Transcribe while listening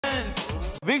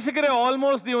ವೀಕ್ಷಕರೇ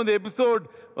ಆಲ್ಮೋಸ್ಟ್ ಈ ಒಂದು ಎಪಿಸೋಡ್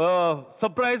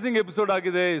ಸರ್ಪ್ರೈಸಿಂಗ್ ಎಪಿಸೋಡ್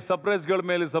ಆಗಿದೆ. ಸರ್ಪ್ರೈಸ್ಗಳ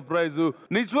ಮೇಲೆ ಸರ್ಪ್ರೈಸು.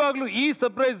 ನಿಜವಾಗ್ಲೂ ಈ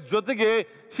ಸರ್ಪ್ರೈಸ್ ಜೊತೆಗೆ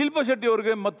ಶಿಲ್ಪಾ ಶೆಟ್ಟಿ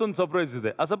ಅವರಿಗೆ ಮತ್ತೊಂದು ಸರ್ಪ್ರೈಸ್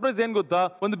ಇದೆ. ಆ ಸರ್ಪ್ರೈಸ್ ಏನ್ ಗೊತ್ತಾ?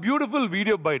 ಒಂದು ಬ್ಯೂಟಿಫುಲ್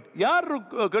ವಿಡಿಯೋ ಬೈಟ್. ಯಾರು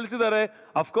ಕಳಿಸಿದ್ದಾರೆ?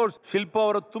 ಅಫ್ಕೋರ್ಸ್ ಶಿಲ್ಪಾ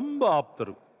ಅವರ ತುಂಬಾ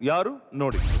ಆಪ್ತರು. ಯಾರು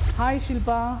ನೋಡಿ. Hi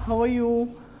Shilpa, how are you?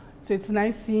 So it's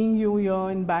nice seeing you here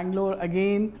in Bangalore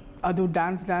again. Adu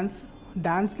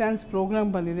dance program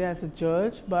bandide as a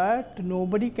judge, but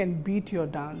nobody can beat your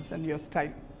dance and your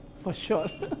style for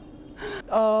sure.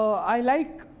 I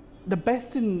like the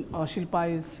best in Shilpa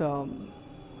is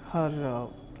her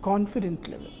confident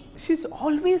level. She's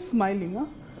always smiling.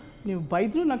 ನೀವು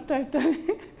ಬೈದ್ರು ನಗ್ತಾ ಇರ್ತಾರೆ,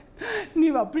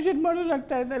 ನೀವು appreciate ಮಾಡೋರು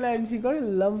ನಗ್ತಾ ಇರ್ತಾಳೆ. And she got A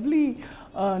lovely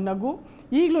ನಗು.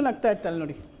 ಈಗಲೂ ನಗ್ತಾ ಇರ್ತಾಳೆ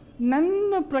ನೋಡಿ.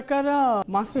 ನನ್ನ ಪ್ರಕಾರ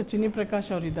ಮಾಸ್ಟರ್ ಚಿನ್ನಿ ಪ್ರಕಾಶ್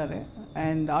ಅವರಿದ್ದಾರೆ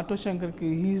and auto Shankar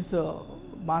is the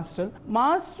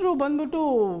master ಬಂದ್ಬಿಟ್ಟು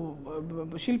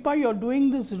Shilpa you are doing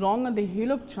this wrong ಅಂತ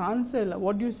ಹೇಳೋಕ್ಕೆ ಚಾನ್ಸೇ ಇಲ್ಲ.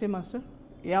 What due say master?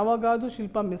 ಯಾವಾಗಾದರೂ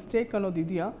ಶಿಲ್ಪಾ ಮಿಸ್ಟೇಕ್ ಅನ್ನೋದು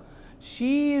ಇದೆಯಾ?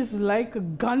 She is like a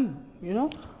gun, YONO.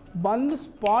 ಬಂದು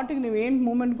ಸ್ಪಾಟಿಗೆ ನೀವು ಏನು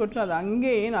ಮೂಮೆಂಟ್ ಕೊಟ್ಟರೆ ಅದು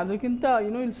ಹಂಗೆ, ಏನು ಅದಕ್ಕಿಂತ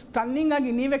ಇಲ್ಲಿ ಸ್ಟನ್ನಿಂಗ್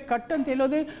ಆಗಿ ನೀವೇ ಕಟ್ ಅಂತ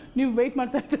ಹೇಳೋದೇ ನೀವು ವೆಯ್ಟ್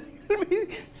ಮಾಡ್ತಾ ಇರ್ತೀರಿ.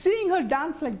 Seeing Har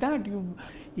dance like that.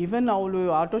 Even ಅವಳು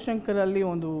ಆಟೋ ಶಂಕರಲ್ಲಿ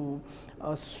ಒಂದು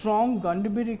ಸ್ಟ್ರಾಂಗ್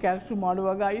ಗಂಡುಬಿರಿ ಕ್ಯಾರೆಕ್ಟರ್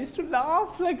ಮಾಡುವಾಗ I use to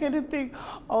laugh like anything.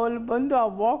 ಅವಳು ಬಂದು ಆ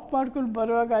ವಾಕ್ ಮಾಡ್ಕೊಂಡು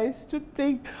ಬರುವಾಗ ಐ ಯೂಸ್ ಟು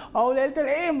ಥಿಂಕ್, ಅವಳು ಹೇಳ್ತಾಳೆ,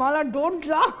 ಏ ಮಾಲಾ ಡೋಂಟ್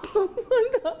ಲಾಫ್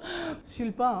ಅಂತ.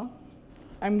 Shilpa,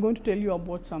 I am going to tell you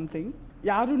about something.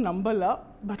 ಯಾರೂ ನಂಬಲ್ಲ,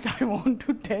 but I want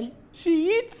to tell. She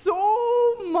eats so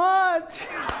much.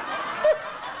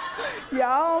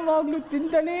 ಯಾವಾಗಲೂ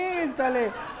ತಿಂತಾನೇ ಇರ್ತಾಳೆ.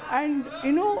 ಆ್ಯಂಡ್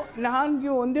ನನಗೆ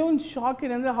ಒಂದೇ ಒಂದು ಶಾಕ್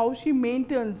ಏನಂದರೆ ಹೌ ಶಿ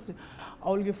ಮೇಂಟೈನ್ಸ್.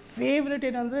 ಅವಳಿಗೆ ಫೇವ್ರೆಟ್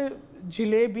ಏನಂದರೆ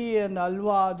ಜಿಲೇಬಿ ಆ್ಯಂಡ್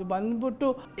ಹಲ್ವಾ. ಅದು ಬಂದ್ಬಿಟ್ಟು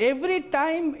ಎವ್ರಿ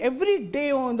ಟೈಮ್ ಎವ್ರಿ ಡೇ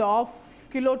ಒಂದು ½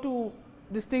 kilo to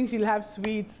this thing she'll have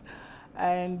sweets.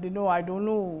 And I don't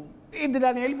know, ಇದು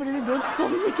ನಾನು ಹೇಳ್ಬಿಟ್ಟಿದ್ದೀನಿ.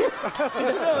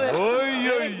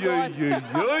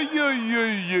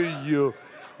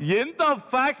 ಎಂತ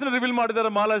ಫ್ಯಾಕ್ಟ್ಸ್ ರಿವೀಲ್ ಮಾಡಿದ್ದಾರೆ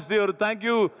ಮಾಲಾಶ್ರೀ ಅವರು. Thank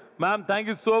you ma'am, thank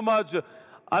you so much.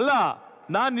 ಅಲ್ಲ,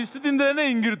 ನಾನು ಇಷ್ಟು ತಿಂದ್ರೇನೆ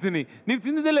ಹಿಂಗಿರ್ತೀನಿ. ನೀವು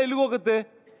ತಿಂದಿದ್ದೆಲ್ಲ ಎಲ್ಲಿಗೆ ಹೋಗುತ್ತೆ?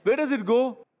 Where does it go?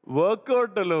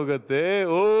 Workout ಅಲ್ಲಿ ಹೋಗುತ್ತೆ.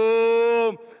 ಓ,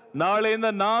 ನಾಳೆಯಿಂದ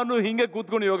ನಾನು ಹಿಂಗೆ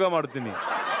ಕೂತ್ಕೊಂಡು ಯೋಗ ಮಾಡ್ತೀನಿ.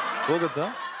 ಹೋಗುತ್ತಾ?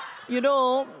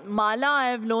 Mala I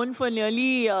have known for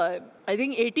nearly, I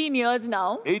think 18 years now.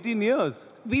 18 years?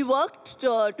 We worked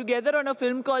together on a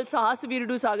film called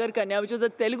Sahasavirudu Sagar Kanya, which was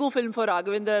a Telugu film for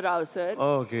Raghavendra Rao sir.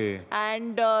 Okay.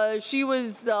 And she was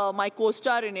my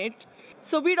co-star in it.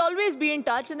 So we'd always be in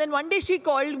touch. And then one day she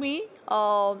called me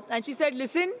and she said,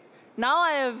 listen, now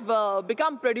I have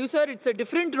become producer. It's a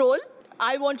different role.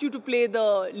 I want you to play the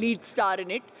lead star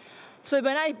in it. So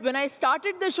when I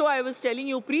started the show, I was telling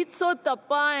you, Preet So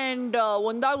Tappa and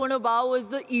Onda Gunu Ba was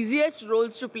the easiest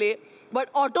roles to play. But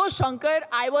Auto Shankar,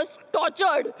 I was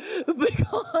tortured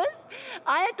because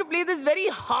I had to play this very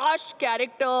harsh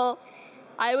character.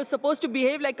 I was supposed to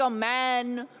behave like a man,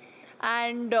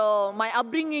 and my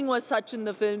upbringing was such in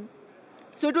the film.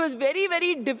 So it was very,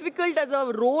 very difficult as a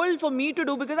role for me to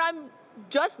do because I'm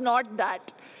just not that.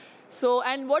 So,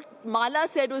 and what Mala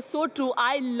said was so true.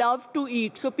 I love to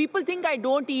eat. So people think I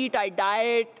don't eat, I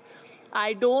diet. I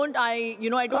don't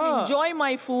enjoy my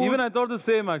food. Even I thought the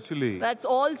same actually. That's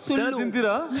all sullu.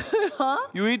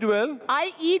 You eat well? I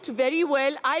eat very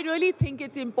well. I really think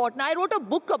it's important. I wrote a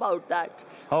book about that.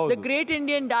 How? The Great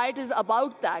Indian Diet is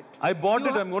about that. I bought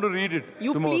it. I'm going to read it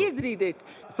tomorrow. Please read it.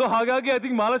 So, Hagagi, I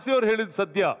think Malasri or Hedid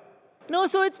Satya. No,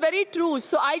 so it's very true.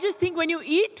 So I just think when you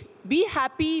eat, be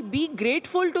happy, be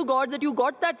grateful to God that you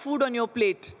got that food on your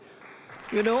plate.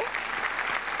 And you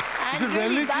should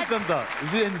relish it, Anta. You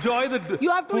should enjoy the food.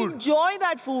 You have to enjoy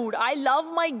that food. I love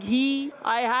my ghee.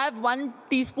 I have 2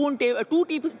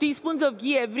 teaspoons of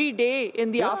ghee every day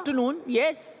in the afternoon.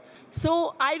 Yes. So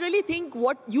I really think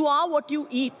you are what you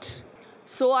eat.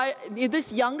 So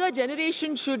this younger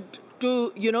generation should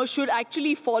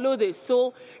actually follow this.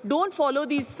 So don't follow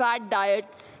these fad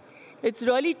diets. It's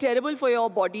really terrible for your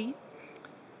body.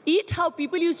 Eat how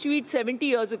people used to eat 70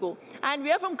 years ago. And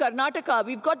we are from Karnataka.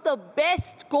 We've got the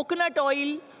best coconut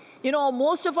oil.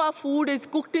 Most of our food is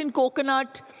cooked in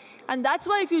coconut. And that's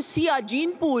why if you see our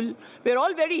gene pool, we're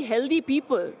all very healthy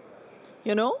people,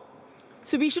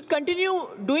 So we should continue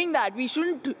doing that. We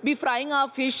shouldn't be frying our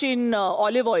fish in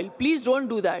olive oil. Please don't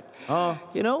do that.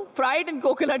 Fry it in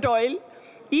coconut oil.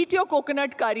 Eat your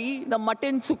coconut curry, the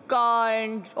mutton sukka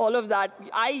and all of that.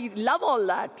 I love all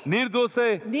that. Neer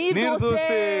dosai. Neer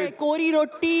dosai, kori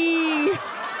roti.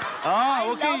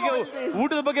 Okay love ಈಗ all this.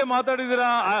 ಊಟದ ಬಗ್ಗೆ ಮಾತಾಡಿದಿರಾ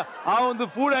ಆ ಒಂದು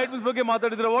food items ಬಗ್ಗೆ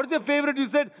ಮಾತಾಡಿದಿರಾ what is your favourite you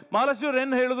said Mahalakshmi ಅವರು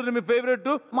ಏನು ಹೇಳಿದ್ರು ನಿಮ್ಮ favourite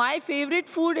My favorite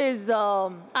food is,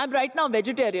 I'm right now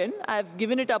vegetarian. I've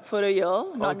given it up for a year,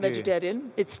 non-vegetarian.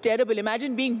 It's terrible.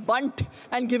 Imagine being bunt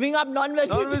and giving up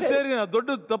non-vegetarian. ದೊಡ್ಡ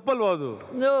ತಪ್ಪಲ್ವಾ ಅದು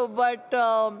No, but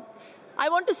I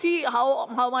want to see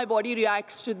how my body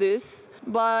reacts to this.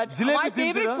 But Jalebi my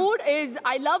favorite tintra? food is,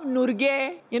 I love nurge.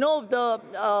 You know,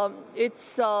 it's...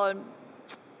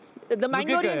 the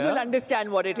Mangaloreans will understand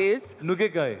what it is.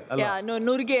 ನುಗ್ಗೆಕಾಯಿ ಅಲ್ಲ Yeah, no,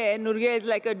 nurge. Nurge is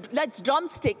like that's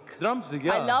drumstick. Drumstick,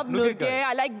 yeah. I love nurge.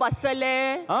 I like basale.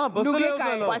 basale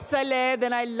Nugekai. Basale.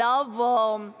 Then I love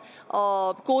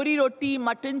kori roti,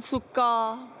 mutton sukka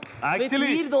with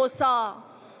Actually, neer dosa,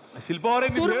 ಶಿಲ್ಪ ಅವರೇ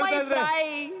ನೀವು surmai ಹೇಳ್ತಾ ಇದ್ರೆ fry.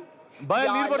 ಬಾಯ್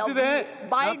Yeah, ನೀರು ಬರ್ತಿದೆ lovely.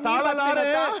 ಬಾಯ್ ನಾನ್ ನೀರ್ ತಾಳಲಾರೆ.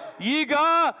 ಬರ್ತಿರತ್ತಾ? ಈಗ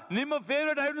ನಿಮ್ಮ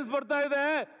favourite items ಬರ್ತಾ ಇದೆ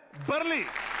ಬರ್ಲಿ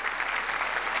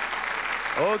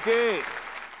okay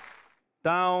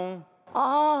down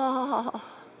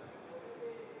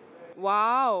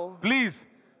Wow. Please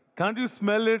can't you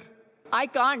smell it I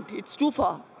can't. It's too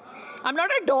far. I'm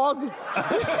not a dog.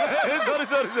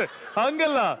 ಸಾರಿ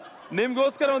ಹಂಗಲ್ಲ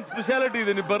ನಿಮ್ಗೋಸ್ಕರ ಒಂದು ಸ್ಪೆಷಾಲಿಟಿ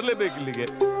ಇದೆ ನೀವು ಬರ್ಲೇಬೇಕು ಇಲ್ಲಿಗೆ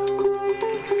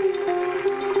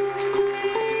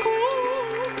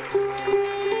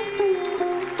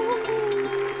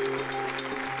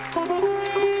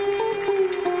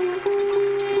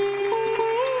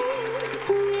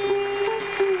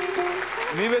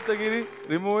ನೀವೇ ತೆಗೀರಿ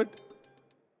ರಿಮೂವ್ ಇಟ್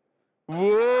ಓ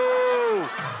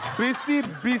ಬಿಸಿ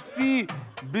ಬಿಸಿ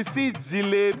ಬಿಸಿ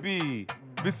ಜಿಲೇಬಿ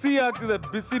ಬಿಸಿ ಆಗ್ತಿದೆ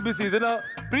ಬಿಸಿ ಬಿಸಿ ಇದನ್ನ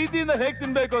ಪ್ರೀತಿಯಿಂದ ಹೇಗೆ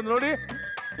ತಿನ್ಬೇಕು ಅಂತ ನೋಡಿ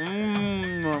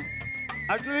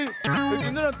ಆಕ್ಚುಲಿ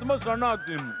ತಿಂದ್ರೆ ನಾನು ತುಂಬಾ ಸಣ್ಣ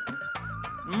ಆಗ್ತೀನಿ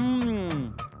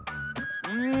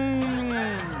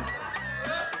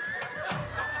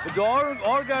it's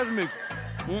ಆರ್ಗಾಸ್ಮಿಕ್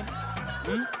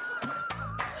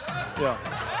yeah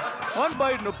one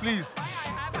byte no please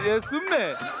ಸುಮ್ಮನೆ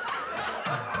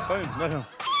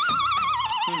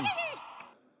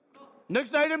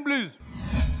ನೆಕ್ಸ್ಟ್ ಐಟಮ್ ಪ್ಲೀಸ್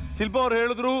ಶಿಲ್ಪ ಅವ್ರು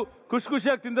ಹೇಳಿದ್ರು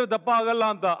ಖುಷಿಯಾಗಿ ತಿಂದ್ರೆ ದಪ್ಪ ಆಗಲ್ಲ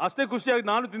ಅಂತ ಅಷ್ಟೇ ಖುಷಿಯಾಗಿ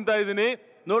ನಾನು ತಿಂತಾ ಇದ್ದೀನಿ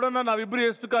ನೋಡೋಣ ನಾವಿಬ್ರು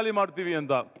ಎಷ್ಟು ಖಾಲಿ ಮಾಡ್ತೀವಿ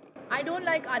ಅಂತ I don't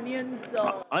like onions.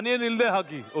 Onion ಇಲ್ಲದೆ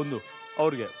ಹಾಕಿ ಒಂದು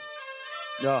ಅವ್ರಿಗೆ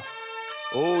ಯಾ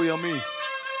ಓ ಯಮ್ಮಿ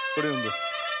ಕೊಡಿ ಒಂದು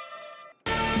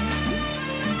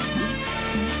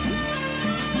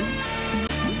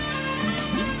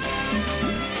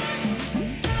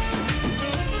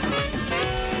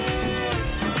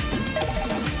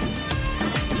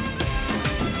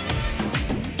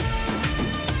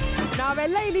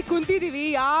ನಾವೆಲ್ಲ ಇಲ್ಲಿ ಕುಂತಿದೀವಿ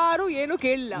ಯಾರು ಏನು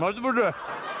ಕೇಳಿಲ್ಲ ಮರ್ತ್ಬಿಟ್ರೆ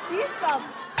Please come.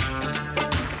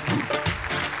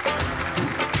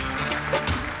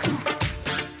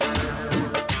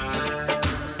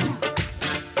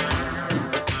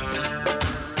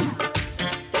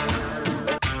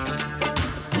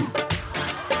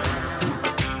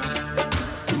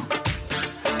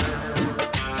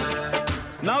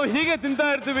 ನಾವು ಹೀಗೆ ತಿಂತಾ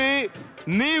ಇರ್ತೀವಿ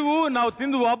ನಾವು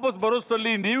ತಿಂದು ವಾಪಸ್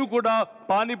ಬರೋಷ್ಟರಲ್ಲಿ ನೀವು ಕೂಡ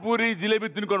ಪಾನಿಪೂರಿ ಜಿಲೇಬಿ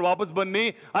ತಿನ್ಕೊಂಡು ವಾಪಸ್ ಬನ್ನಿ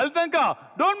ಅಲ್ಲಿ ತನಕ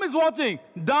ಡೋಂಟ್ ಮಿಸ್ ವಾಚಿಂಗ್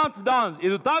ಡಾನ್ಸ್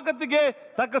ಇದು ತಾಕತ್ತಿಗೆ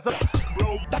ತಕ್ಕ